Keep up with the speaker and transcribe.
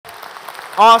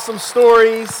Awesome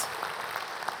stories,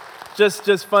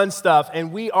 just fun stuff.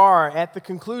 And we are at the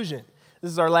conclusion.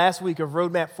 This is our last week of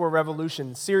Roadmap for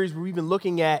Revolution, series where we've been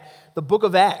looking at the book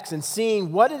of Acts and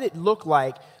seeing what did it look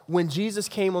like when Jesus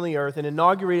came on the earth and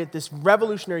inaugurated this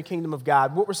revolutionary kingdom of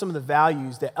God. What were some of the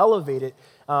values that elevated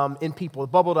in people,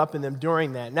 bubbled up in them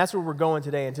during that? And that's where we're going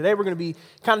today. And today we're going to be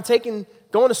kind of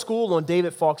going to school on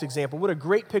David Falk's example. What a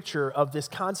great picture of this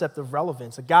concept of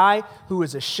relevance. A guy who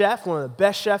is a chef, one of the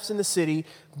best chefs in the city,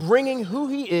 bringing who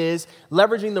he is,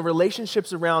 leveraging the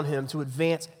relationships around him to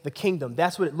advance the kingdom.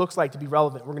 That's what it looks like to be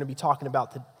relevant. We're going to be talking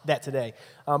about that today.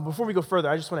 Before we go further,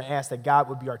 I just want to ask that God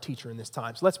would be our teacher in this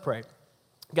time. So let's pray.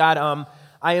 God,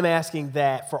 I am asking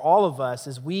that for all of us,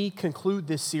 as we conclude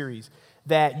this series,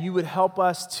 that you would help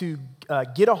us to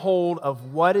get a hold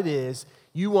of what it is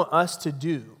you want us to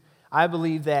do. I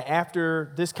believe that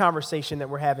after this conversation that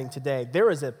we're having today, there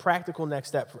is a practical next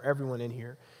step for everyone in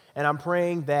here. And I'm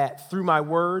praying that through my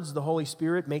words, the Holy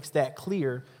Spirit makes that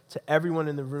clear to everyone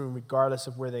in the room, regardless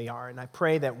of where they are. And I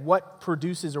pray that what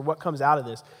produces or what comes out of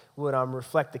this would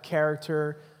reflect the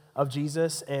character of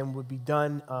Jesus and would be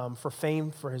done for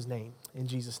fame for his name. In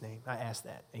Jesus' name, I ask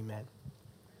that. Amen.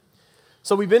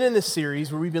 So we've been in this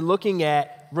series where we've been looking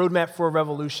at Roadmap for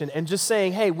Revolution and just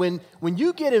saying, hey, when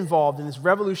you get involved in this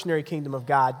revolutionary kingdom of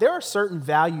God, there are certain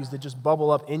values that just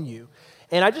bubble up in you.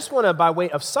 And I just want to, by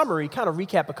way of summary, kind of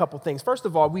recap a couple things. First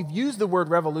of all, we've used the word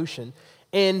revolution,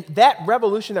 and that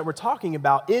revolution that we're talking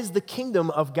about is the kingdom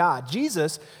of God.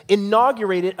 Jesus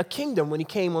inaugurated a kingdom when he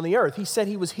came on the earth. He said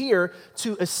he was here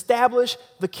to establish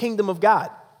the kingdom of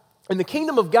God. And the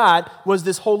kingdom of God was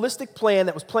this holistic plan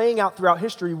that was playing out throughout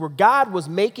history where God was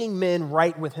making men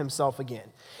right with himself again.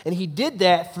 And he did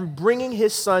that through bringing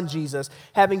his son Jesus,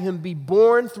 having him be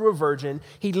born through a virgin.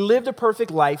 He lived a perfect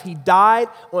life. He died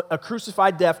a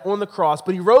crucified death on the cross,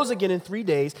 but he rose again in 3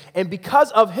 days. And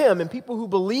because of him and people who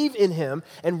believe in him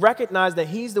and recognize that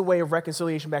he's the way of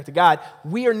reconciliation back to God,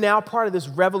 we are now part of this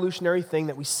revolutionary thing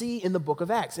that we see in the book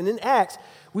of Acts. And in Acts,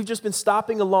 we've just been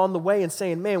stopping along the way and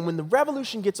saying, man, when the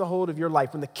revolution gets a hold of your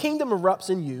life, when the kingdom erupts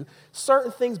in you,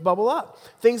 certain things bubble up.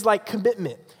 Things like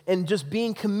commitment and just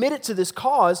being committed to this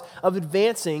cause of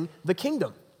advancing the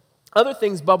kingdom. Other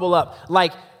things bubble up,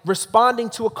 like responding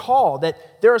to a call,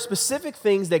 that there are specific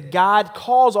things that God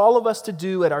calls all of us to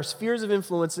do at our spheres of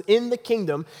influence in the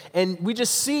kingdom, and we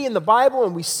just see in the Bible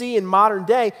and we see in modern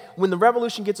day, when the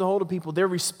revolution gets a hold of people, they're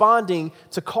responding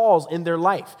to calls in their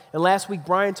life. And last week,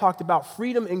 Brian talked about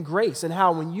freedom and grace, and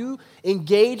how when you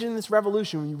engage in this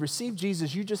revolution, when you receive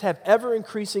Jesus, you just have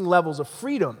ever-increasing levels of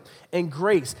freedom and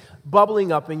grace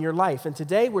bubbling up in your life. And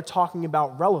today, we're talking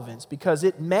about relevance, because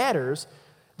it matters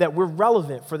that we're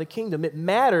relevant for the kingdom. It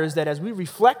matters that as we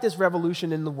reflect this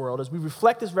revolution in the world, as we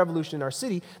reflect this revolution in our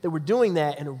city, that we're doing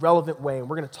that in a relevant way. And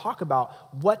we're going to talk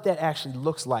about what that actually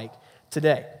looks like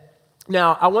today.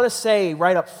 Now, I want to say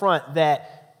right up front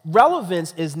that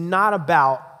relevance is not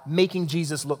about making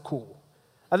Jesus look cool.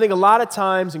 I think a lot of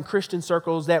times in Christian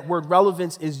circles, that word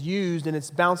relevance is used and it's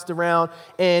bounced around,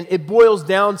 and it boils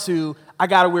down to, I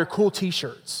got to wear cool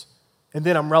t-shirts, and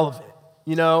then I'm relevant.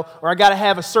 Or I got to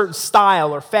have a certain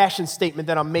style or fashion statement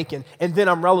that I'm making, and then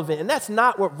I'm relevant. And that's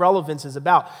not what relevance is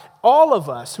about. All of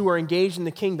us who are engaged in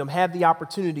the kingdom have the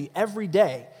opportunity every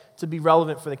day to be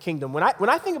relevant for the kingdom. When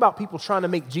I think about people trying to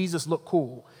make Jesus look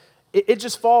cool, it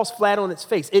just falls flat on its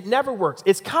face. It never works.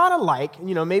 It's kind of like,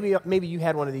 maybe you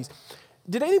had one of these.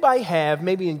 Did anybody have,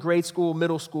 maybe in grade school,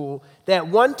 middle school, that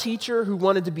one teacher who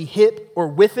wanted to be hip or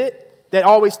with it, that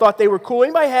always thought they were cool?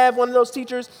 Anybody have one of those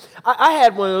teachers? I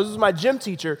had one of those. This was my gym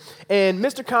teacher, and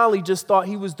Mr. Conley just thought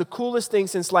he was the coolest thing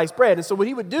since sliced bread. And so what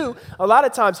he would do, a lot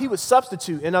of times he would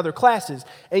substitute in other classes.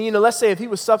 And, let's say if he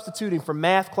was substituting for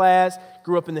math class,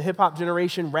 grew up in the hip-hop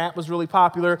generation, rap was really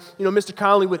popular, Mr.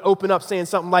 Conley would open up saying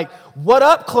something like, "What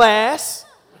up, class?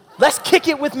 Let's kick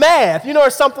it with math," or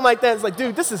something like that. It's like,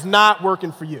 dude, this is not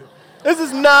working for you. This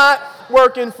is not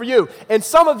working for you. And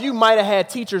some of you might have had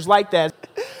teachers like that.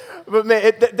 But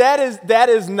man, that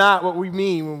is not what we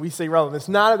mean when we say relevance. It's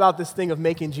not about this thing of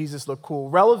making Jesus look cool.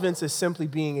 Relevance is simply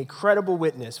being a credible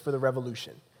witness for the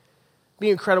revolution.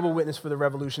 Being a credible witness for the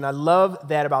revolution. I love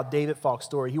that about David Falk's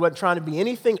story. He wasn't trying to be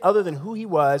anything other than who he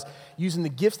was, using the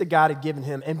gifts that God had given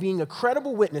him, and being a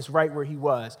credible witness right where he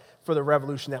was for the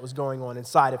revolution that was going on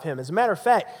inside of him. As a matter of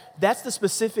fact, that's the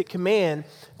specific command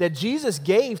that Jesus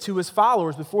gave to his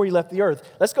followers before he left the earth.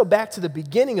 Let's go back to the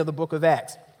beginning of the book of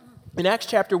Acts. In Acts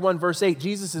chapter 1, verse 8,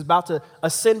 Jesus is about to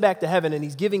ascend back to heaven, and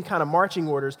he's giving kind of marching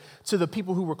orders to the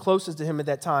people who were closest to him at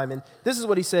that time. And this is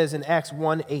what he says in Acts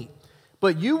 1:8.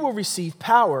 "But you will receive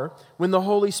power when the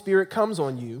Holy Spirit comes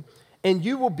on you, and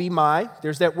you will be my,"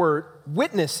 there's that word,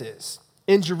 "witnesses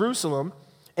in Jerusalem,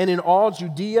 and in all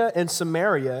Judea and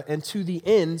Samaria, and to the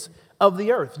ends of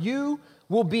the earth. You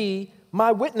will be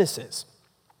my witnesses.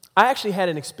 I actually had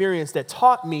an experience that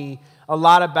taught me a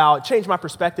lot about, changed my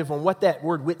perspective on what that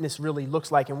word witness really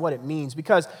looks like and what it means.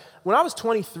 Because when I was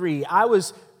 23, I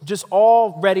was just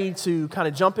all ready to kind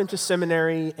of jump into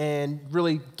seminary and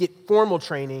really get formal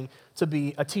training to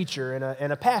be a teacher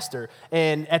and a pastor.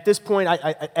 And at this point,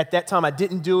 at that time, I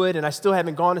didn't do it, and I still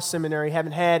haven't gone to seminary,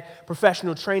 haven't had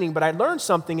professional training, but I learned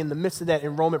something in the midst of that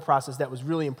enrollment process that was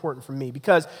really important for me.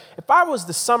 Because if I was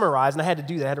to summarize, and I had to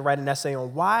do that, I had to write an essay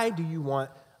on why do you want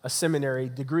a seminary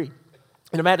degree?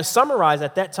 And if I had to summarize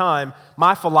at that time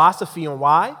my philosophy on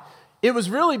why, it was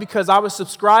really because I was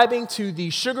subscribing to the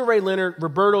Sugar Ray Leonard,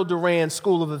 Roberto Duran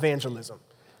School of Evangelism.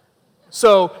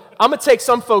 So I'm going to take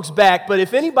some folks back, but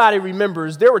if anybody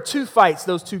remembers, there were 2 fights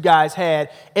those 2 guys had,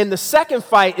 and the second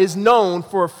fight is known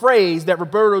for a phrase that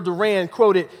Roberto Duran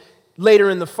quoted later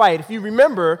in the fight. If you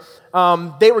remember,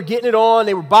 they were getting it on,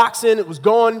 they were boxing, it was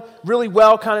going really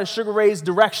well, kind of Sugar Ray's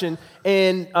direction,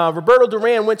 and Roberto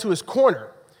Duran went to his corner.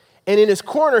 And in his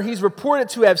corner, he's reported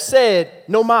to have said,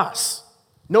 no mas,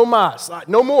 no mas,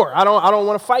 no more. I don't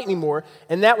want to fight anymore.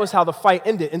 And that was how the fight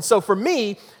ended. And so for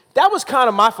me, that was kind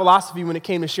of my philosophy when it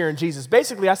came to sharing Jesus.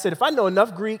 Basically, I said, if I know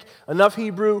enough Greek, enough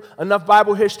Hebrew, enough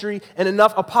Bible history, and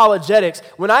enough apologetics,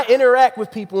 when I interact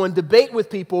with people and debate with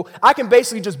people, I can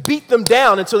basically just beat them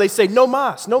down until they say, no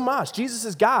mas, no mas. Jesus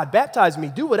is God. Baptize me.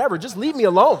 Do whatever. Just leave me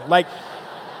alone. Like,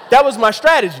 that was my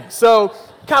strategy. So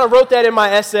kind of wrote that in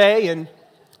my essay, and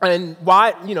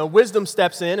why, wisdom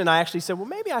steps in, and I actually said, well,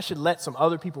 maybe I should let some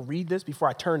other people read this before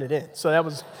I turn it in. So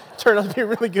that turned out to be a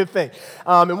really good thing.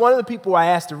 And one of the people I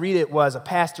asked to read it was a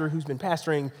pastor who's been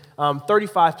pastoring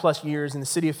 35 plus years in the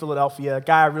city of Philadelphia, a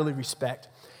guy I really respect.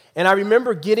 And I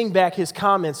remember getting back his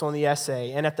comments on the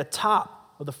essay, and at the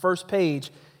top of the first page,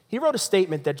 he wrote a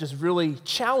statement that just really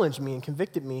challenged me and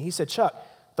convicted me. He said, Chuck,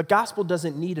 the gospel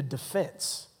doesn't need a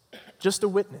defense, just a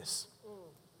witness.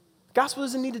 Gospel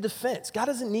doesn't need a defense. God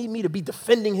doesn't need me to be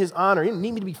defending his honor. He doesn't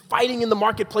need me to be fighting in the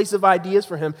marketplace of ideas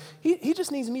for him. He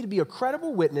just needs me to be a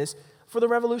credible witness for the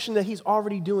revolution that he's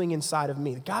already doing inside of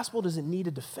me. The gospel doesn't need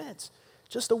a defense,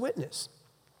 just a witness.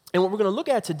 And what we're going to look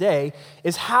at today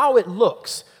is how it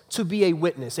looks to be a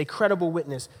witness, a credible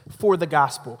witness for the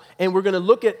gospel. And we're going to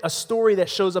look at a story that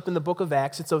shows up in the book of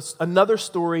Acts. It's another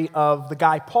story of the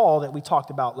guy Paul that we talked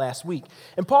about last week.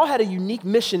 And Paul had a unique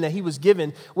mission that he was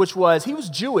given, which was he was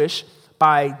Jewish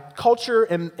by culture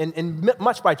and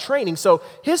much by training. So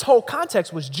his whole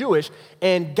context was Jewish,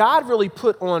 and God really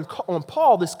put on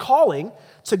Paul this calling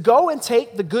to go and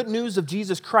take the good news of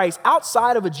Jesus Christ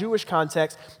outside of a Jewish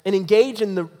context and engage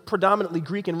in the predominantly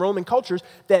Greek and Roman cultures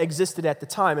that existed at the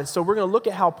time. And so we're going to look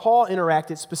at how Paul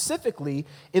interacted specifically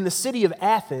in the city of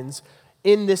Athens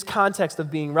in this context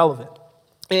of being relevant.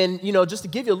 And, just to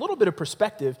give you a little bit of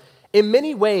perspective, in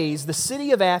many ways, the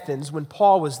city of Athens, when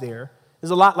Paul was there, is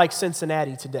a lot like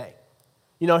Cincinnati today.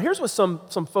 Here's what some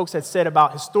folks had said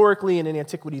about historically and in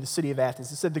antiquity the city of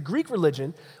Athens. It said the Greek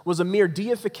religion was a mere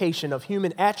deification of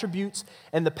human attributes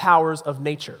and the powers of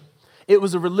nature. It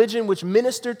was a religion which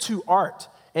ministered to art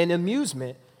and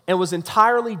amusement and was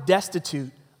entirely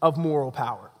destitute of moral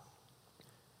power.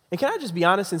 And can I just be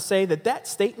honest and say that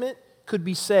statement could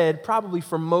be said probably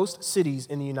for most cities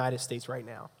in the United States right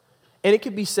now. And it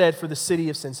could be said for the city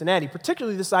of Cincinnati,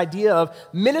 particularly this idea of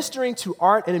ministering to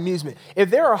art and amusement. If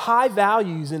there are high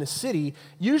values in a city,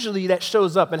 usually that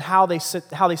shows up in how they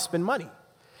spend money.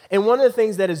 And one of the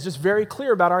things that is just very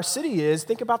clear about our city is,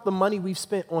 think about the money we've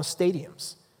spent on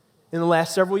stadiums in the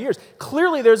last several years.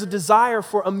 Clearly, there's a desire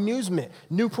for amusement.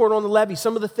 Newport on the Levee,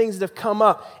 some of the things that have come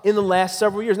up in the last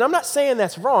several years. And I'm not saying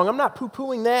that's wrong. I'm not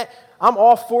poo-pooing that. I'm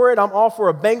all for it. I'm all for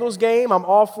a Bengals game. I'm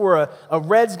all for a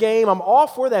Reds game. I'm all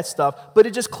for that stuff. But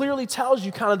it just clearly tells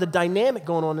you kind of the dynamic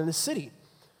going on in the city.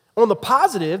 On the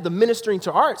positive, the ministering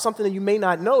to art, something that you may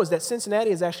not know is that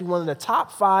Cincinnati is actually one of the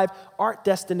top 5 art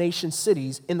destination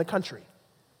cities in the country.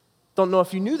 Don't know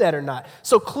if you knew that or not.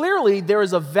 So clearly, there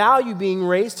is a value being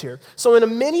raised here. So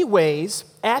in many ways,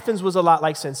 Athens was a lot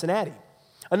like Cincinnati.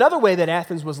 Another way that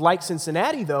Athens was like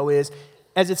Cincinnati, though, is,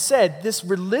 as it said, this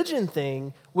religion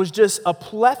thing was just a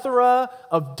plethora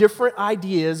of different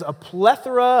ideas, a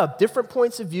plethora of different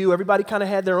points of view. Everybody kind of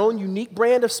had their own unique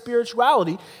brand of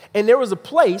spirituality. And there was a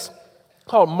place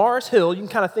called Mars Hill. You can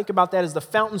kind of think about that as the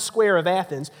Fountain Square of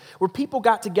Athens, where people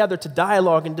got together to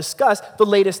dialogue and discuss the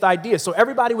latest ideas. So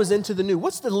everybody was into the new.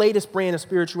 What's the latest brand of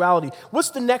spirituality? What's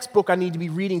the next book I need to be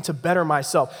reading to better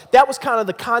myself? That was kind of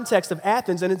the context of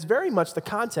Athens, and it's very much the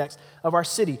context of our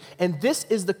city. And this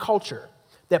is the culture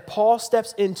that Paul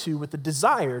steps into with the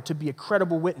desire to be a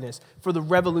credible witness for the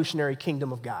revolutionary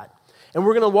kingdom of God. And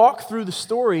we're going to walk through the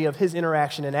story of his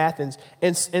interaction in Athens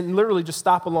and literally just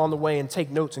stop along the way and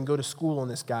take notes and go to school on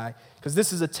this guy, because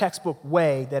this is a textbook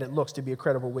way that it looks to be a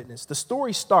credible witness. The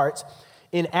story starts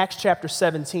in Acts chapter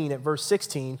 17 at verse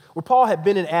 16, where Paul had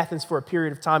been in Athens for a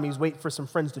period of time. He was waiting for some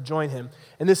friends to join him.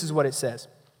 And this is what it says.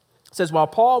 It says, while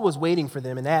Paul was waiting for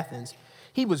them in Athens,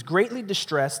 he was greatly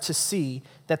distressed to see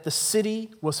that the city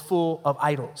was full of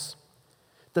idols.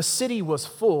 The city was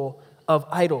full of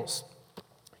idols.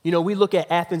 You know, we look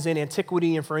at Athens in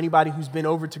antiquity, and for anybody who's been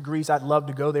over to Greece, I'd love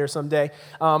to go there someday.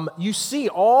 You see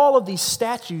all of these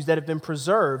statues that have been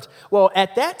preserved. Well,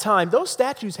 at that time, those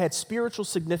statues had spiritual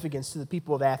significance to the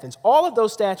people of Athens. All of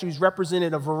those statues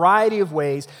represented a variety of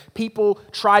ways people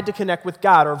tried to connect with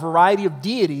God, or a variety of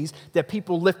deities that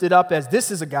people lifted up as this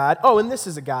is a God, oh, and this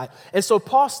is a God. And so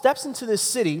Paul steps into this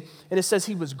city, and it says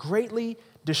he was greatly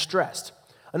distressed.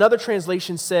 Another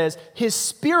translation says his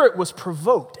spirit was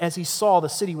provoked as he saw the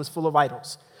city was full of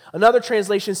idols. Another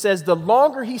translation says the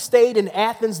longer he stayed in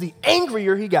Athens, the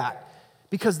angrier he got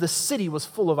because the city was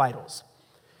full of idols.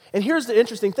 And here's the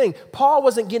interesting thing. Paul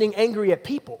wasn't getting angry at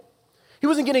people. He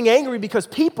wasn't getting angry because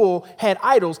people had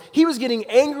idols. He was getting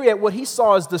angry at what he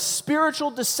saw as the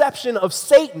spiritual deception of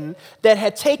Satan that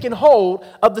had taken hold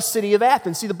of the city of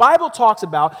Athens. See, the Bible talks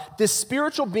about this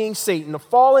spiritual being, Satan, a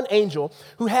fallen angel,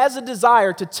 who has a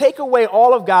desire to take away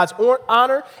all of God's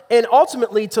honor and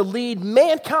ultimately to lead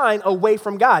mankind away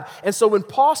from God. And so when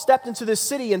Paul stepped into this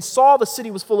city and saw the city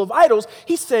was full of idols,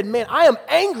 he said, man, I am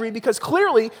angry because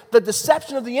clearly the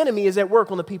deception of the enemy is at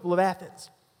work on the people of Athens.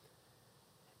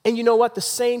 And you know what? The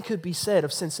same could be said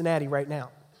of Cincinnati right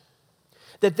now.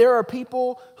 That there are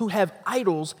people who have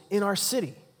idols in our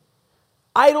city.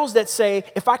 Idols that say,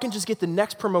 if I can just get the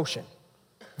next promotion,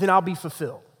 then I'll be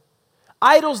fulfilled.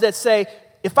 Idols that say,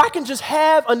 if I can just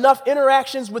have enough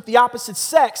interactions with the opposite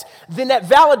sex, then that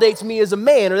validates me as a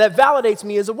man or that validates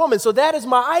me as a woman. So that is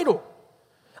my idol.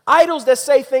 Idols that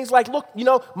say things like, look, you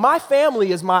know, my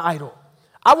family is my idol.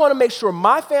 I want to make sure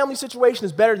my family situation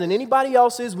is better than anybody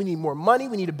else's. We need more money.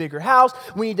 We need a bigger house.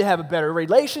 We need to have a better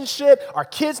relationship. Our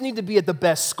kids need to be at the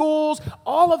best schools.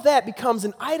 All of that becomes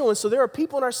an idol. And so there are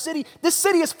people in our city. This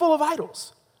city is full of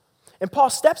idols. And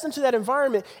Paul steps into that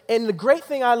environment. And the great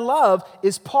thing I love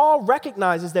is Paul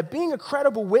recognizes that being a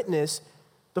credible witness,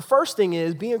 the first thing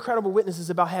is being a credible witness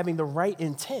is about having the right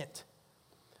intent.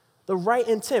 The right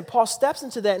intent. Paul steps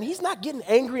into that, and he's not getting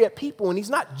angry at people, and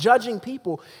he's not judging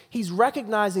people. He's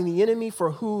recognizing the enemy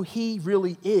for who he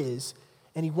really is,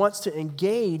 and he wants to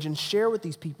engage and share with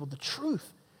these people the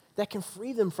truth that can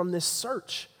free them from this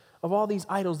search of all these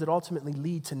idols that ultimately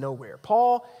lead to nowhere.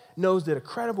 Paul knows that a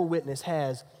credible witness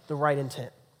has the right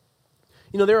intent.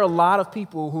 You know, there are a lot of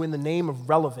people who, in the name of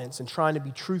relevance and trying to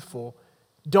be truthful,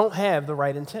 don't have the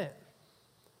right intent.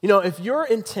 You know, if your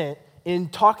intent in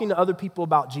talking to other people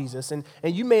about Jesus, and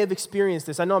you may have experienced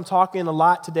this. I know I'm talking a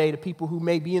lot today to people who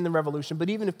may be in the revolution, but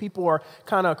even if people are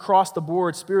kind of across the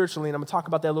board spiritually, and I'm going to talk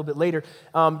about that a little bit later,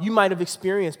 you might have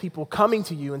experienced people coming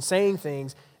to you and saying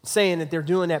things, saying that they're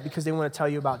doing that because they want to tell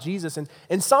you about Jesus.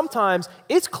 And sometimes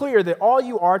it's clear that all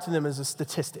you are to them is a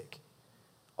statistic.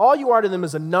 All you are to them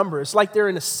is a number. It's like they're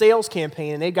in a sales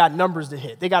campaign and they got numbers to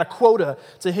hit. They got a quota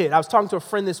to hit. I was talking to a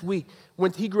friend this week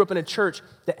when he grew up in a church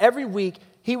that every week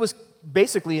he was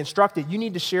basically instructed, you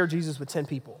need to share Jesus with 10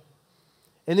 people.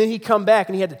 And then he'd come back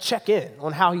and he had to check in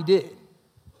on how he did.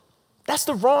 That's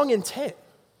the wrong intent.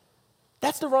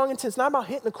 That's the wrong intent. It's not about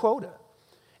hitting a quota.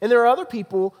 And there are other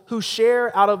people who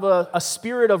share out of a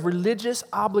spirit of religious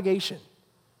obligation.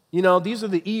 You know, these are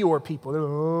the Eeyore people. They're,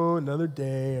 oh, another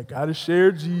day. I got to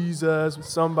share Jesus with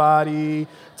somebody.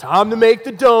 Time to make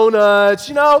the donuts.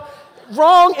 You know,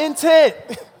 wrong intent.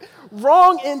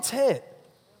 Wrong intent.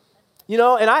 You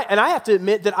know, and I have to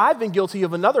admit that I've been guilty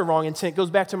of another wrong intent. It goes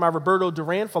back to my Roberto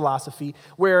Duran philosophy,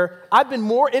 where I've been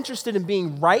more interested in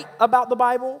being right about the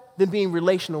Bible than being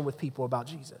relational with people about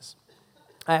Jesus.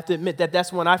 I have to admit that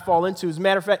that's when I fall into. As a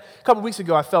matter of fact, a couple weeks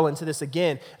ago, I fell into this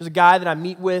again. There's a guy that I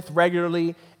meet with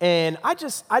regularly, and I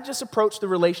just approached the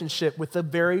relationship with a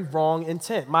very wrong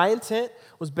intent. My intent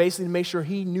was basically to make sure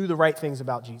he knew the right things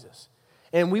about Jesus.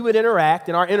 And we would interact,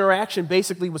 and our interaction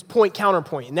basically was point,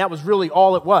 counterpoint, and that was really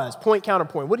all it was, point,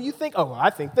 counterpoint. What do you think? Oh, well, I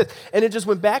think this. And it just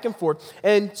went back and forth.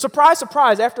 And surprise,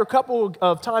 surprise, after a couple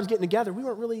of times getting together, we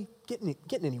weren't really getting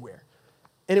anywhere.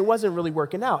 And it wasn't really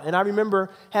working out. And I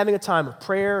remember having a time of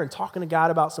prayer and talking to God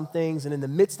about some things, and in the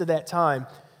midst of that time,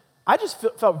 I just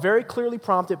felt very clearly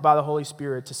prompted by the Holy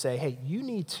Spirit to say, hey, you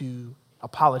need to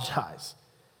apologize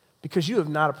because you have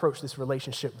not approached this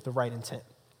relationship with the right intent.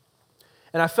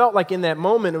 And I felt like in that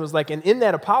moment, it was like, and in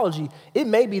that apology, it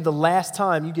may be the last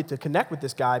time you get to connect with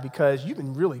this guy because you've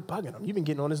been really bugging him. You've been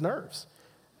getting on his nerves.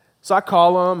 So I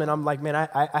call him, and I'm like, man,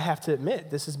 I have to admit,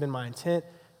 this has been my intent.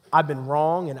 I've been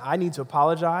wrong, and I need to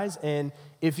apologize. And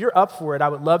if you're up for it, I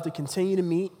would love to continue to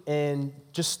meet and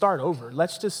just start over.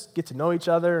 Let's just get to know each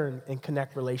other and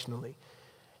connect relationally.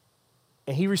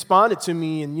 And he responded to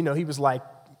me, and, he was like,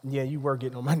 yeah, you were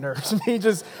getting on my nerves. He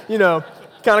just,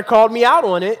 kind of called me out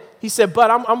on it. He said,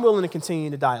 but I'm willing to continue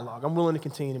the dialogue. I'm willing to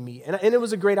continue to meet. And it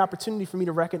was a great opportunity for me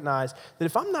to recognize that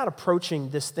if I'm not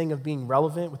approaching this thing of being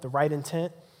relevant with the right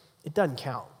intent, it doesn't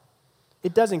count.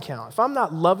 It doesn't count. If I'm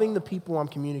not loving the people I'm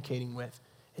communicating with,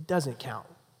 it doesn't count.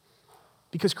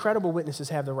 Because credible witnesses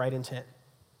have the right intent.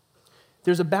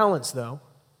 There's a balance, though.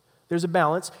 There's a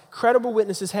balance. Credible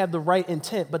witnesses have the right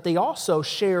intent, but they also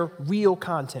share real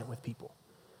content with people.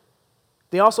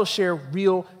 They also share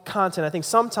real content. I think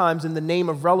sometimes in the name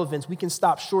of relevance, we can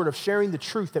stop short of sharing the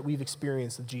truth that we've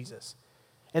experienced of Jesus.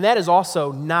 And that is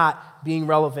also not being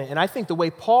relevant. And I think the way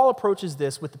Paul approaches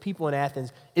this with the people in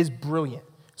Athens is brilliant.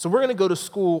 So we're going to go to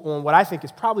school on what I think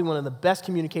is probably one of the best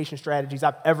communication strategies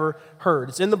I've ever heard.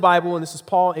 It's in the Bible, and this is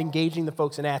Paul engaging the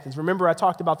folks in Athens. Remember, I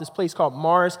talked about this place called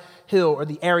Mars Hill, or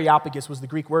the Areopagus was the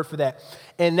Greek word for that.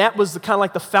 And that was kind of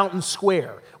like the fountain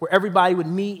square, where everybody would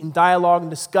meet and dialogue and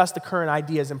discuss the current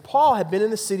ideas. And Paul had been in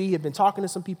the city, he had been talking to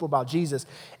some people about Jesus,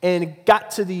 and it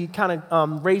got to the kind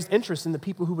of raised interest in the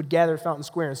people who would gather at Fountain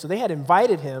Square. And so they had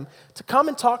invited him to come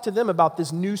and talk to them about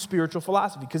this new spiritual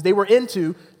philosophy, because they were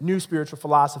into new spiritual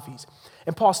philosophies.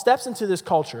 And Paul steps into this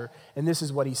culture, and this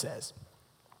is what he says.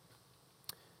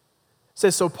 It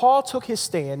says, so Paul took his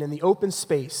stand in the open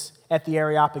space at the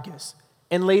Areopagus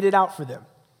and laid it out for them.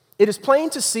 It is plain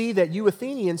to see that you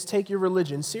Athenians take your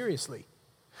religion seriously.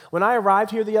 When I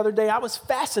arrived here the other day, I was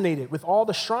fascinated with all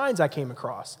the shrines I came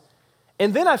across.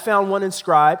 And then I found one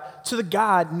inscribed, to the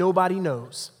God nobody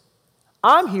knows.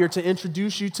 I'm here to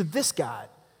introduce you to this God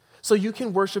so you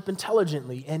can worship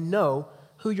intelligently and know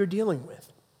who you're dealing with.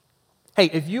 Hey,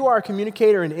 if you are a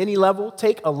communicator in any level,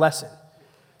 take a lesson.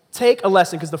 Take a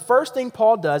lesson, because the first thing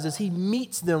Paul does is he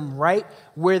meets them right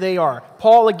where they are.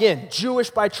 Paul, again, Jewish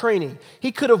by training.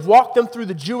 He could have walked them through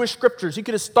the Jewish scriptures. He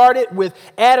could have started with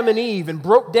Adam and Eve and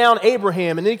broke down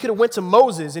Abraham, and then he could have went to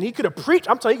Moses, and he could have preached,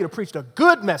 I'm telling you, he could have preached a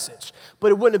good message,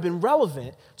 but it wouldn't have been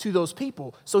relevant to those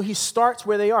people. So he starts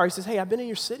where they are. He says, hey, I've been in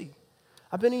your city.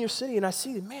 I've been in your city, and I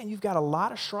see that, man, you've got a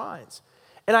lot of shrines.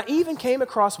 And I even came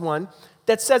across one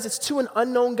that says it's to an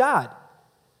unknown God.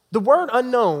 The word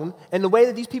unknown and the way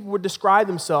that these people would describe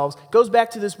themselves goes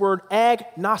back to this word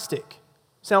agnostic.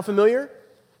 Sound familiar?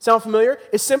 Sound familiar?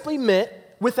 It simply meant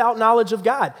without knowledge of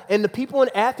God. And the people in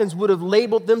Athens would have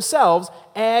labeled themselves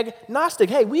agnostic.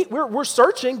 Hey, we're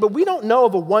searching, but we don't know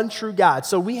of a one true God.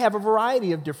 So we have a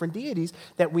variety of different deities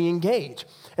that we engage.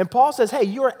 And Paul says, hey,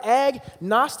 you're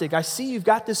agnostic. I see you've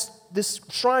got this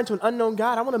shrine to an unknown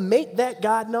God. I want to make that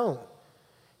God known.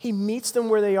 He meets them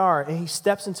where they are, and he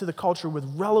steps into the culture with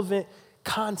relevant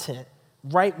content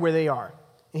right where they are.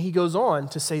 And he goes on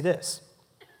to say this.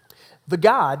 The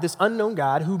God, this unknown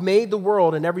God who made the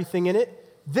world and everything in it,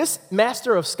 this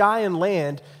master of sky and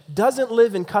land doesn't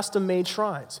live in custom-made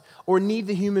shrines or need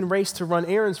the human race to run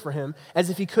errands for him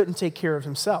as if he couldn't take care of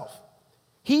himself.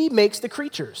 He makes the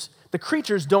creatures. The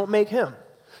creatures don't make him.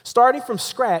 Starting from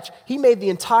scratch, he made the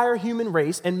entire human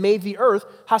race and made the earth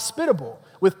hospitable,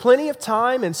 with plenty of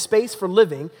time and space for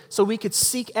living so we could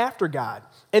seek after God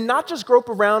and not just grope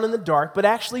around in the dark, but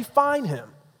actually find him.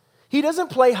 He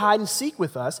doesn't play hide and seek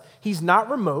with us. He's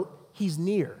not remote. He's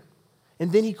near.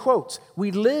 And then he quotes, we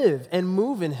live and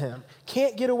move in him,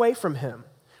 can't get away from him.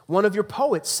 One of your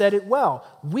poets said it well,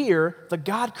 we're the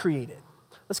God created.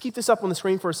 Let's keep this up on the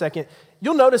screen for a second.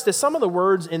 You'll notice that some of the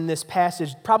words in this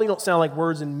passage probably don't sound like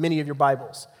words in many of your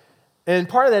Bibles. And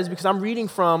part of that is because I'm reading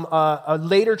from a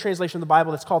later translation of the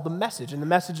Bible that's called The Message. And The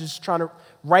Message is trying to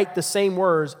write the same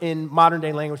words in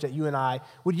modern-day language that you and I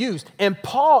would use. And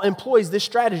Paul employs this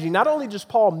strategy. Not only does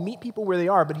Paul meet people where they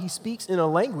are, but he speaks in a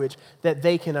language that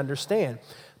they can understand.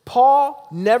 Paul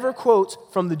never quotes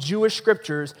from the Jewish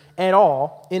scriptures at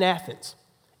all in Athens.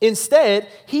 Instead,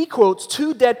 he quotes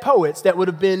two dead poets that would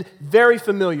have been very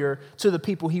familiar to the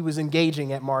people he was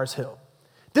engaging at Mars Hill.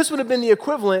 This would have been the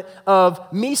equivalent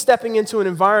of me stepping into an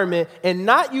environment and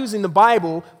not using the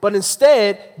Bible, but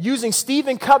instead using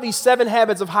Stephen Covey's 7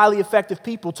 Habits of Highly Effective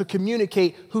People to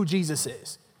communicate who Jesus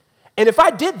is. And if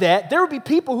I did that, there would be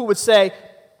people who would say,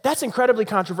 that's incredibly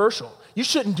controversial. You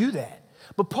shouldn't do that.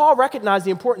 But Paul recognized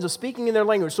the importance of speaking in their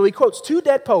language. So he quotes two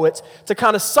dead poets to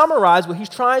kind of summarize what he's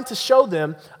trying to show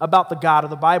them about the God of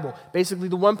the Bible. Basically,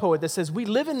 the one poet that says, we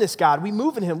live in this God, we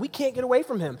move in him, we can't get away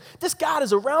from him. This God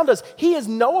is around us. He is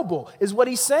knowable, is what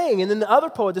he's saying. And then the other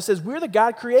poet that says, we're the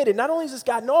God created. Not only is this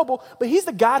God knowable, but he's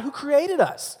the God who created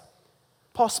us.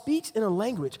 Paul speaks in a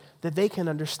language that they can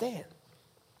understand.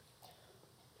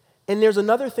 And there's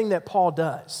another thing that Paul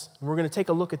does. And we're going to take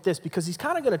a look at this because he's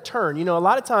kind of going to turn. You know, a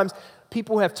lot of times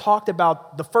people have talked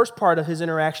about the first part of his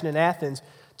interaction in Athens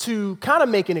to kind of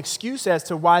make an excuse as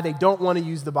to why they don't want to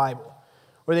use the Bible.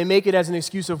 Or they make it as an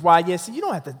excuse of why, yes, you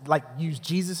don't have to use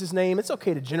Jesus' name. It's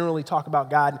okay to generally talk about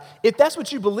God. If that's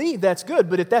what you believe, that's good.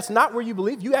 But if that's not where you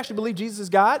believe, you actually believe Jesus is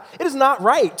God, it is not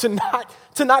right to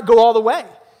not go all the way.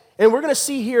 And we're going to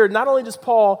see here, not only does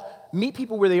Paul meet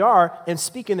people where they are and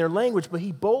speak in their language, but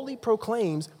he boldly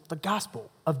proclaims the gospel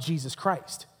of Jesus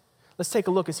Christ. Let's take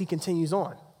a look as he continues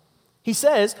on. He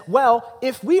says, well,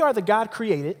 if we are the God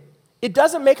created, it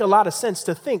doesn't make a lot of sense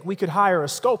to think we could hire a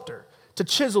sculptor to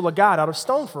chisel a God out of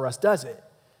stone for us, does it?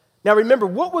 Now remember,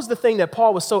 what was the thing that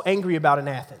Paul was so angry about in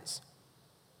Athens?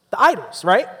 The idols,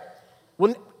 right?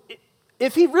 Well,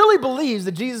 if he really believes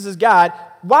that Jesus is God,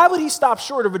 why would he stop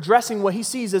short of addressing what he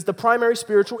sees as the primary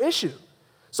spiritual issue?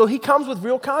 So he comes with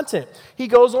real content. He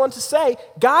goes on to say,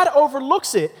 God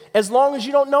overlooks it as long as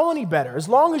you don't know any better. As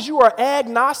long as you are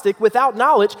agnostic without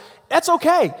knowledge, that's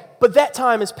okay. But that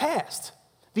time is past.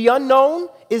 The unknown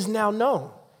is now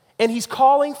known. And he's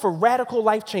calling for radical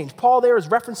life change. Paul there is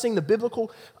referencing the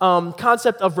biblical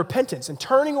concept of repentance and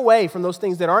turning away from those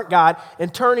things that aren't God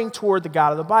and turning toward the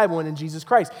God of the Bible and in Jesus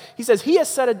Christ. He says he has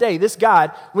set a day, this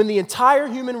God, when the entire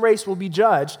human race will be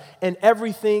judged and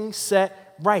everything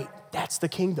set right. That's the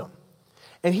kingdom.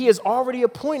 And he has already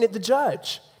appointed the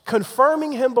judge,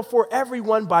 confirming him before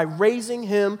everyone by raising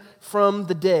him from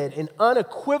the dead. And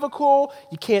unequivocal,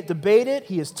 you can't debate it,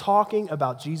 he is talking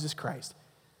about Jesus Christ.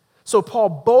 So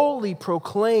Paul boldly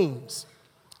proclaims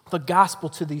the gospel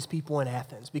to these people in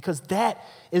Athens because that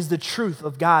is the truth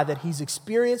of God that he's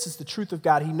experienced. It's the truth of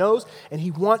God he knows, and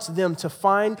he wants them to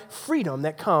find freedom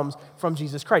that comes from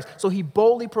Jesus Christ. So he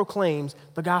boldly proclaims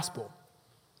the gospel.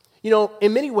 You know,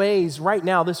 in many ways, right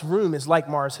now, this room is like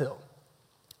Mars Hill.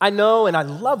 I know and I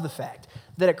love the fact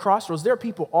that at Crossroads, there are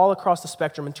people all across the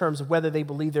spectrum in terms of whether they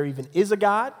believe there even is a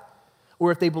God,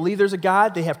 or if they believe there's a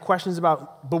God, they have questions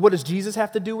about, but what does Jesus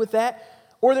have to do with that?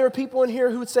 Or there are people in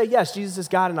here who would say, yes, Jesus is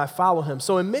God and I follow him.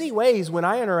 So in many ways, when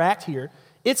I interact here,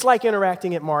 it's like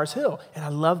interacting at Mars Hill. And I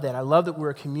love that. I love that we're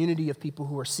a community of people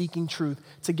who are seeking truth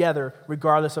together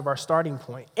regardless of our starting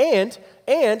point. And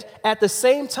at the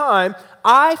same time,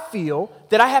 I feel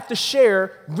that I have to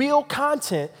share real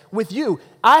content with you.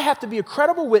 I have to be a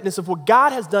credible witness of what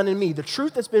God has done in me, the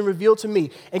truth that's been revealed to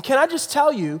me. And can I just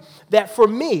tell you that for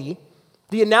me,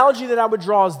 the analogy that I would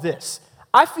draw is this.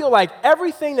 I feel like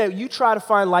everything that you try to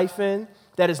find life in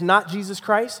that is not Jesus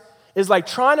Christ is like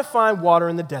trying to find water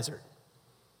in the desert.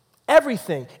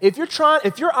 Everything. If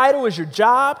your idol is your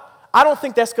job, I don't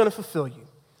think that's going to fulfill you.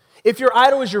 If your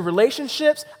idol is your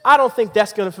relationships, I don't think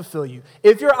that's going to fulfill you.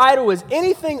 If your idol is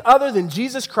anything other than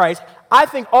Jesus Christ, I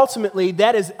think ultimately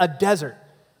that is a desert.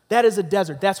 That is a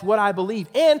desert. That's what I believe.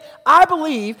 And I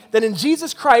believe that in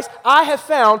Jesus Christ, I have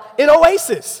found an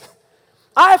oasis.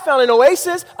 I have found an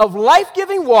oasis of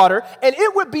life-giving water, and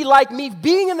it would be like me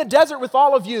being in the desert with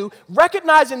all of you,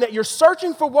 recognizing that you're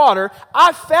searching for water.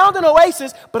 I found an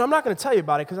oasis, but I'm not going to tell you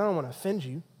about it because I don't want to offend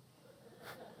you.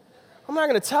 I'm not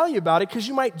going to tell you about it because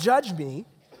you might judge me.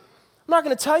 I'm not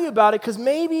going to tell you about it because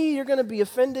maybe you're going to be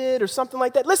offended or something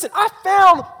like that. Listen, I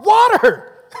found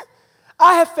water.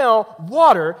 I have found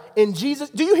water in Jesus.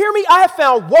 Do you hear me? I have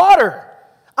found water.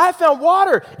 I have found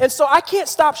water. And so I can't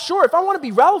stop short. If I want to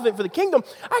be relevant for the kingdom,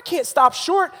 I can't stop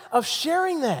short of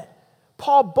sharing that.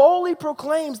 Paul boldly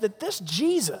proclaims that this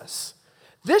Jesus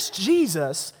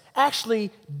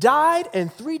actually died,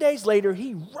 and 3 days later,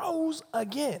 he rose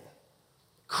again.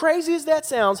 Crazy as that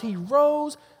sounds, he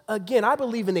rose again. I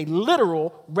believe in a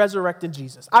literal resurrected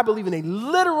Jesus. I believe in a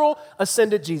literal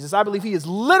ascended Jesus. I believe he is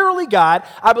literally God.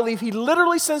 I believe he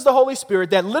literally sends the Holy Spirit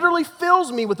that literally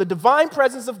fills me with the divine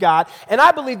presence of God. And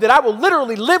I believe that I will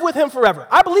literally live with him forever.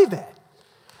 I believe that.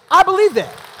 I believe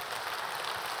that.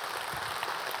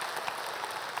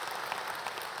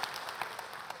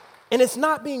 And it's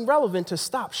not being relevant to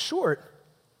stop short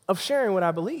of sharing what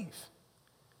I believe.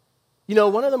 You know,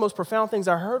 one of the most profound things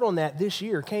I heard on that this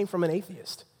year came from an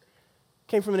atheist.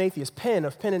 Penn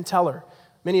of Penn and Teller.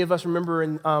 Many of us remember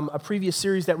in a previous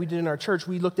series that we did in our church,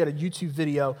 we looked at a YouTube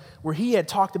video where he had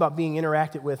talked about being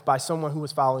interacted with by someone who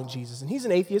was following Jesus. And he's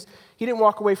an atheist. He didn't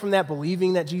walk away from that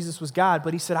believing that Jesus was God,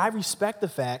 but he said, I respect the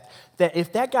fact that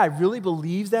if that guy really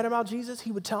believes that about Jesus,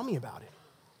 he would tell me about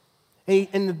it.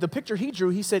 And the picture he drew,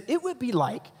 he said, it would be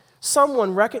like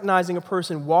someone recognizing a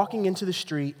person walking into the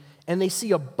street and they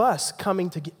see a bus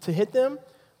coming to hit them,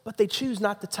 but they choose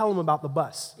not to tell them about the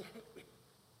bus.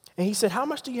 And he said, how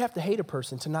much do you have to hate a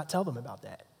person to not tell them about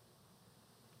that?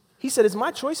 He said, it's my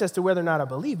choice as to whether or not I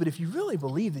believe, but if you really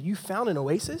believe that you found an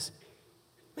oasis,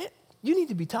 man, you need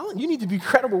to be a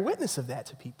credible witness of that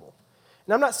to people.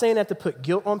 And I'm not saying that to put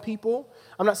guilt on people.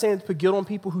 I'm not saying to put guilt on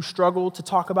people who struggle to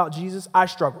talk about Jesus. I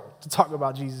struggle to talk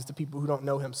about Jesus to people who don't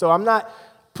know him. So I'm not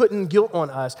putting guilt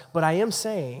on us, but I am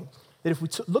saying that if we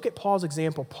look at Paul's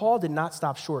example, Paul did not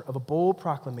stop short of a bold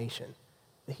proclamation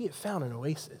that he had found an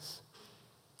oasis.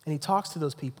 And he talks to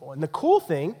those people. And the cool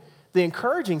thing, the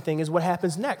encouraging thing is what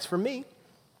happens next for me.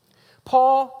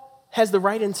 Paul has the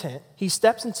right intent. He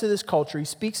steps into this culture. He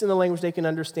speaks in the language they can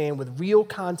understand with real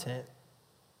content.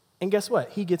 And guess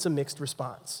what? He gets a mixed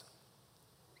response.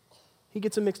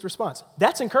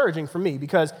 That's encouraging for me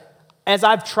because as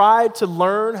I've tried to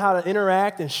learn how to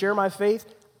interact and share my faith,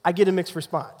 I get a mixed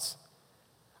response.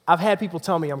 I've had people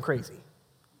tell me I'm crazy.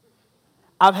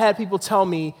 I've had people tell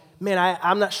me, man,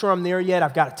 I'm not sure I'm there yet.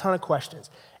 I've got a ton of questions.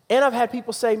 And I've had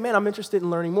people say, man, I'm interested in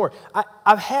learning more.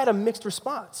 I've had a mixed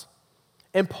response.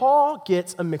 And Paul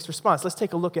gets a mixed response. Let's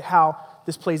take a look at how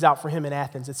this plays out for him in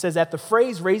Athens. It says, at the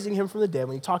phrase raising him from the dead,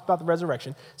 when he talked about the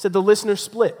resurrection, said the listeners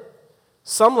split.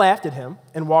 Some laughed at him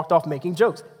and walked off making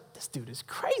jokes. This dude is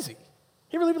crazy.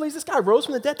 He really believes this guy rose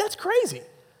from the dead? That's crazy. It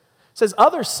says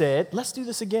others said, let's do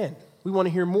this again. We want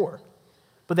to hear more.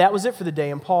 But that was it for the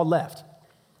day, and Paul left.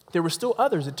 There were still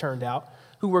others, it turned out,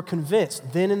 who were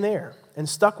convinced then and there and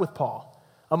stuck with Paul.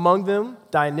 Among them,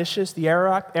 Dionysius the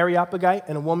Areopagite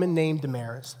and a woman named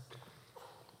Damaris.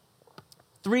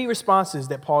 3 responses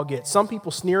that Paul gets. Some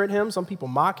people sneer at him. Some people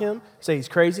mock him, say he's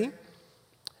crazy.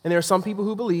 And there are some people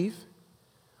who believe.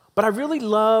 But I really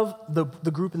love the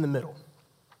group in the middle.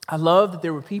 I love that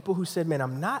there were people who said, man,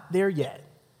 I'm not there yet.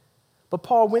 But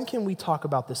Paul, when can we talk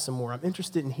about this some more? I'm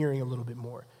interested in hearing a little bit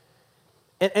more.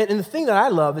 And the thing that I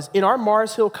love is in our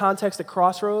Mars Hill context at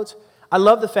Crossroads, I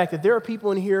love the fact that there are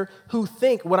people in here who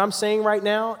think what I'm saying right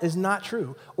now is not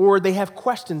true, or they have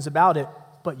questions about it,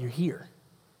 but you're here.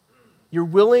 You're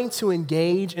willing to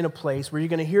engage in a place where you're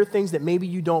going to hear things that maybe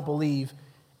you don't believe,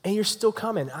 and you're still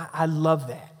coming. I love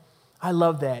that. I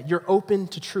love that. You're open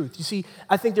to truth. You see,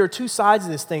 I think there are 2 sides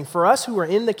of this thing. For us who are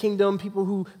in the kingdom, people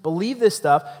who believe this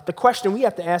stuff, the question we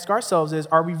have to ask ourselves is,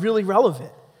 are we really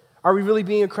relevant? Are we really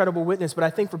being a credible witness? But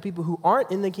I think for people who aren't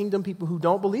in the kingdom, people who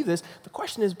don't believe this, the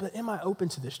question is, but am I open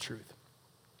to this truth?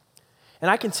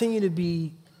 And I continue to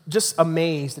be just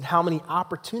amazed at how many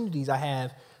opportunities I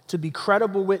have to be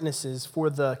credible witnesses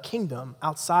for the kingdom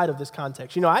outside of this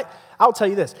context. You know, I'll tell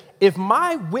you this. If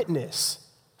my witness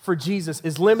for Jesus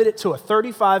is limited to a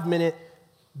 35-minute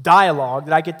dialogue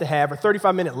that I get to have, or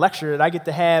 35-minute lecture that I get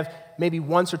to have maybe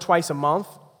once or twice a month,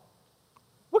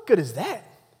 what good is that?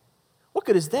 What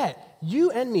good is that?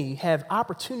 You and me have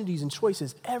opportunities and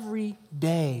choices every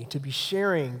day to be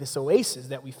sharing this oasis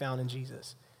that we found in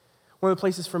Jesus. One of the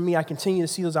places for me I continue to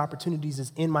see those opportunities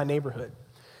is in my neighborhood.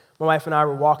 My wife and I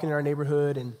were walking in our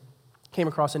neighborhood and came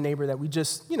across a neighbor that we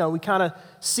just, we kind of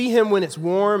see him when it's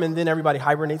warm and then everybody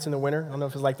hibernates in the winter. I don't know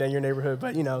if it's like that in your neighborhood,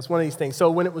 but, it's one of these things.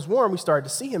 So when it was warm, we started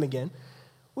to see him again.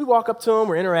 We walk up to him,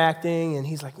 we're interacting, and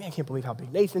he's like, man, I can't believe how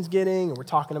big Nathan's getting, and we're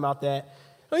talking about that.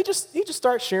 He just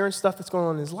starts sharing stuff that's going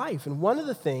on in his life. And one of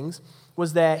the things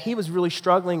was that he was really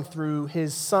struggling through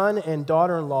his son and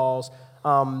daughter-in-law's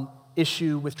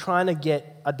issue with trying to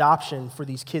get adoption for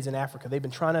these kids in Africa. They've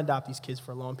been trying to adopt these kids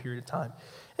for a long period of time.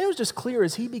 And it was just clear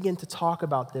as he began to talk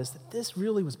about this that this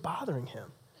really was bothering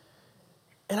him.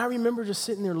 And I remember just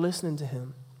sitting there listening to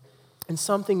him, and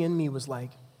something in me was like,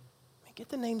 man, get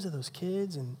the names of those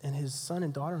kids and his son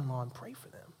and daughter-in-law and pray for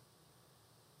them.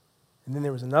 And then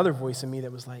there was another voice in me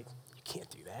that was like, you can't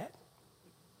do that.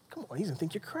 Come on, he's going to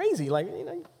think you're crazy. Like,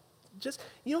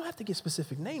 you don't have to give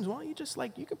specific names. Why don't you just,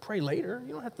 you could pray later.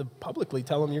 You don't have to publicly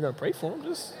tell him you're going to pray for him.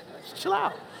 Just chill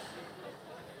out.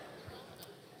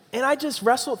 And I just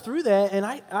wrestled through that, and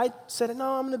I said,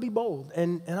 no, I'm going to be bold.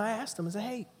 And I asked him, I said,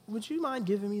 hey, would you mind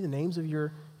giving me the names of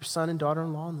your son and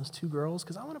daughter-in-law and those 2 girls?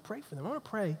 Because I want to pray for them. I want to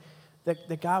pray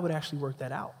that God would actually work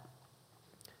that out.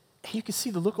 And you could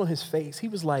see the look on his face. He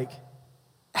was like,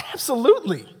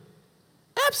 absolutely.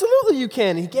 Absolutely you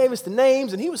can. And he gave us the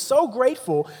names, and he was so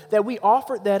grateful that we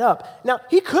offered that up. Now,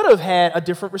 he could have had a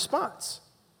different response.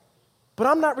 but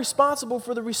I'm not responsible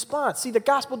for the response. See, the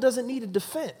gospel doesn't need a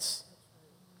defense,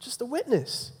 just a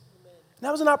witness. And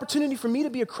that was an opportunity for me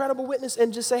to be a credible witness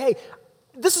and just say, hey,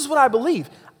 this is what I believe.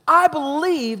 I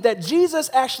believe that Jesus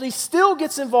actually still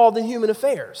gets involved in human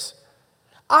affairs.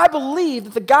 I believe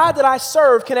that the God that I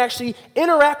serve can actually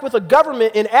interact with a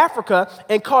government in Africa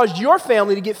and cause your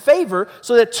family to get favor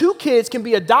so that 2 kids can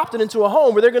be adopted into a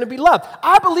home where they're going to be loved.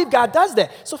 I believe God does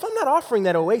that. So if I'm not offering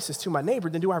that oasis to my neighbor,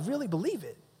 then do I really believe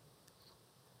it?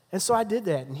 And so I did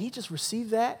that, and he just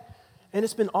received that, and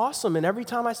it's been awesome. And every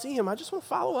time I see him, I just want to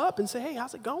follow up and say, hey,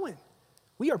 how's it going?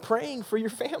 We are praying for your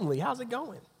family. How's it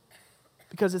going?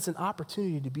 Because it's an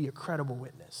opportunity to be a credible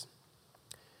witness.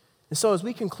 And so as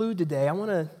we conclude today, I want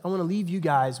to leave you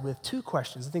guys with 2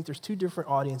 questions. I think there's 2 different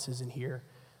audiences in here.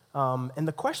 And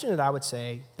the question that I would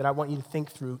say that I want you to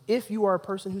think through, if you are a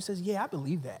person who says, yeah, I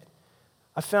believe that.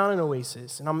 I found an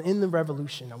oasis, and I'm in the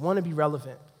revolution. I want to be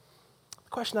relevant. The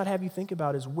question I'd have you think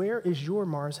about is, where is your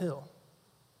Mars Hill?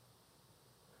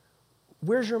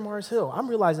 Where's your Mars Hill? I'm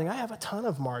realizing I have a ton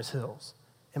of Mars Hills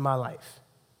in my life.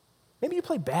 Maybe you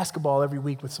play basketball every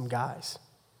week with some guys.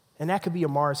 And that could be a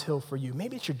Mars Hill for you.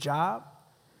 Maybe it's your job,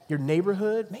 your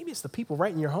neighborhood. Maybe it's the people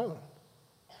right in your home.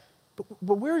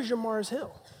 But where is your Mars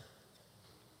Hill?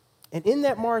 And in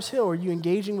that Mars Hill, are you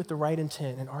engaging with the right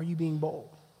intent, and are you being bold?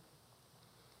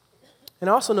 And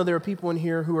I also know there are people in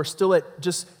here who are still at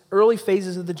just early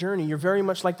phases of the journey. You're very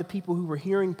much like the people who were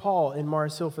hearing Paul in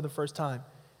Mars Hill for the first time.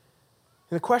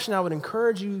 And the question I would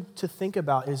encourage you to think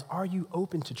about is, are you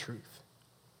open to truth?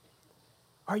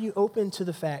 Are you open to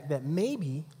the fact that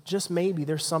maybe, just maybe,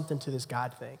 there's something to this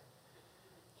God thing?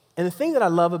 And the thing that I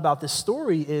love about this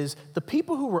story is the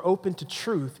people who were open to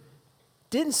truth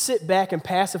didn't sit back and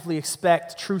passively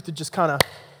expect truth to just kind of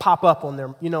pop up on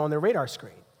their, on their radar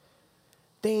screen.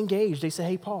 They engaged. They said,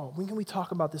 hey, Paul, when can we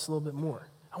talk about this a little bit more?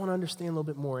 I want to understand a little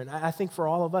bit more. And I think for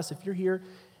all of us, if you're here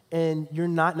and you're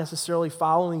not necessarily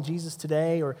following Jesus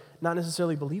today or not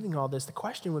necessarily believing all this, the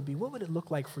question would be, what would it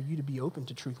look like for you to be open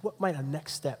to truth? What might a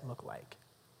next step look like?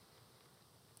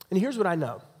 And here's what I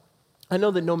know. I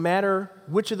know that no matter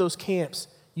which of those camps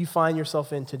you find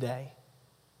yourself in today,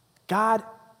 God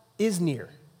is near.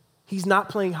 He's not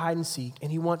playing hide and seek,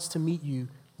 and he wants to meet you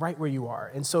right where you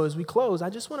are. And so as we close, I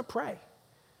just want to pray.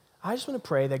 I just want to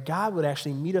pray that God would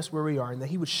actually meet us where we are and that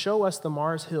he would show us the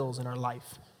Mars Hills in our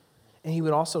life. And he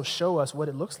would also show us what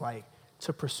it looks like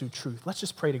to pursue truth. Let's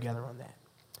just pray together on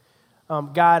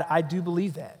that. God, I do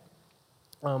believe that.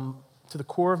 To the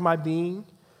core of my being,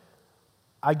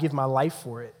 I give my life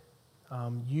for it.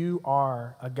 You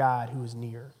are a God who is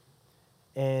near.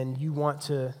 And you want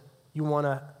to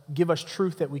give us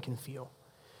truth that we can feel.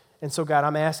 And so, God,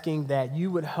 I'm asking that you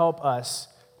would help us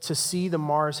to see the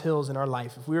Mars Hills in our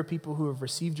life. If we are people who have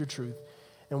received your truth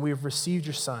and we have received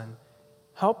your Son,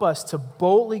 help us to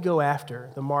boldly go after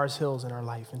the Mars Hills in our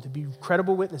life and to be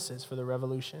credible witnesses for the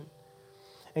revolution.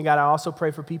 And God, I also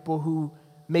pray for people who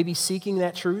may be seeking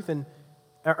that truth and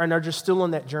are just still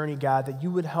on that journey, God, that you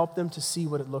would help them to see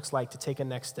what it looks like to take a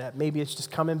next step. Maybe it's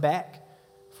just coming back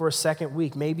for a second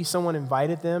week. Maybe someone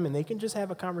invited them and they can just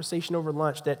have a conversation over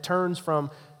lunch that turns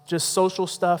from just social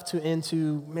stuff to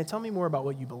into, man, tell me more about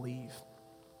what you believe.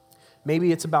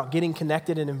 Maybe it's about getting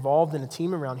connected and involved in a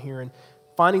team around here and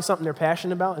finding something they're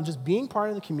passionate about and just being part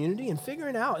of the community and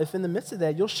figuring out if in the midst of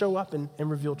that you'll show up and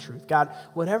reveal truth. God,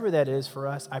 whatever that is for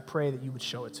us, I pray that you would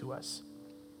show it to us.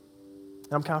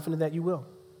 And I'm confident that you will.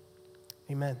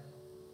 Amen.